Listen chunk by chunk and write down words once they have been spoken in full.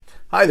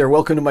Hi there,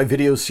 welcome to my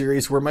video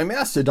series where my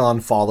Mastodon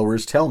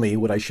followers tell me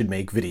what I should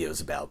make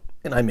videos about,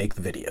 and I make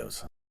the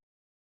videos.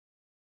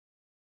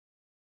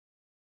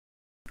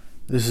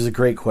 This is a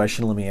great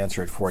question. Let me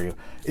answer it for you.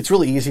 It's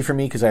really easy for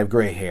me because I have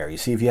gray hair. You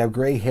see, if you have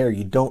gray hair,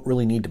 you don't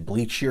really need to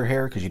bleach your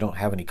hair because you don't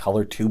have any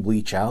color to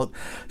bleach out.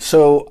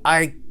 So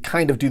I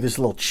kind of do this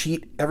little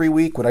cheat every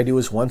week. What I do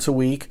is once a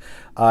week,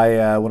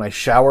 when I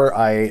shower,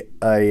 I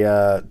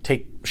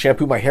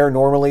shampoo my hair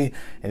normally,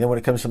 and then when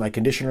it comes to my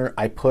conditioner,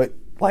 I put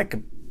like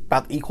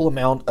about the equal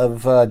amount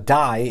of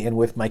dye in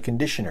with my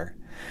conditioner.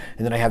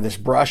 And then I have this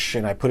brush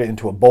and I put it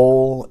into a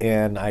bowl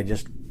and I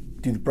just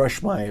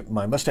brush my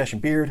mustache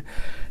and beard,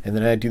 and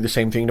then I do the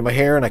same thing to my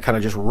hair and I kind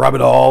of just rub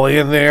it all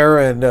in there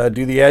and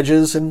do the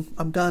edges, and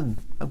I'm done.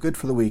 I'm good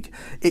for the week.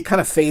 It kind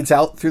of fades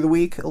out through the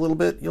week a little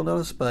bit, you'll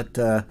notice, but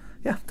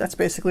yeah, that's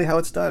basically how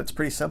it's done. It's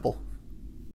pretty simple.